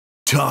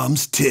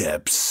Tom's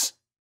Tips.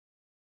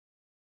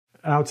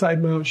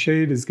 Outside mount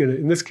shade is going to,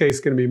 in this case,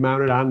 going to be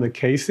mounted on the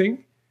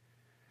casing.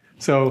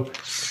 So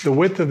the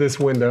width of this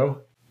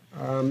window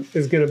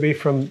is going to be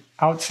from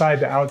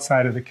outside to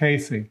outside of the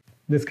casing.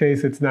 In this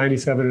case, it's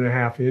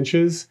 97.5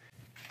 inches.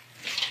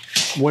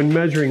 When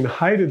measuring the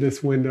height of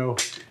this window,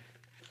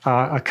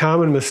 a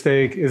common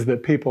mistake is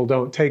that people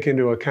don't take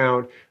into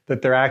account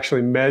that they're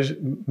actually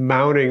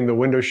mounting the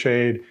window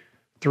shade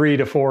 3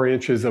 to 4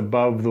 inches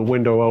above the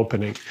window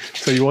opening.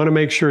 So you want to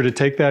make sure to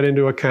take that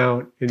into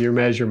account in your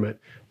measurement.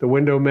 The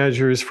window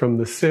measures from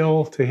the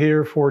sill to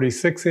here,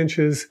 46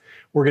 inches.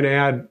 We're going to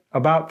add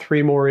about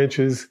 3 more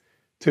inches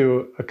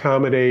to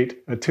accommodate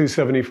a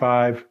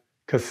 275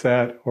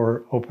 cassette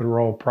or open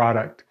roll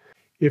product.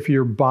 If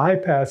you're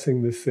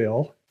bypassing the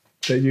sill,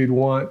 that you'd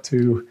want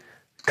to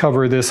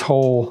cover this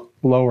whole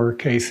lower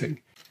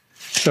casing.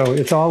 So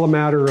it's all a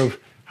matter of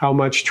how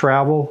much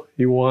travel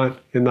you want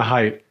in the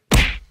height.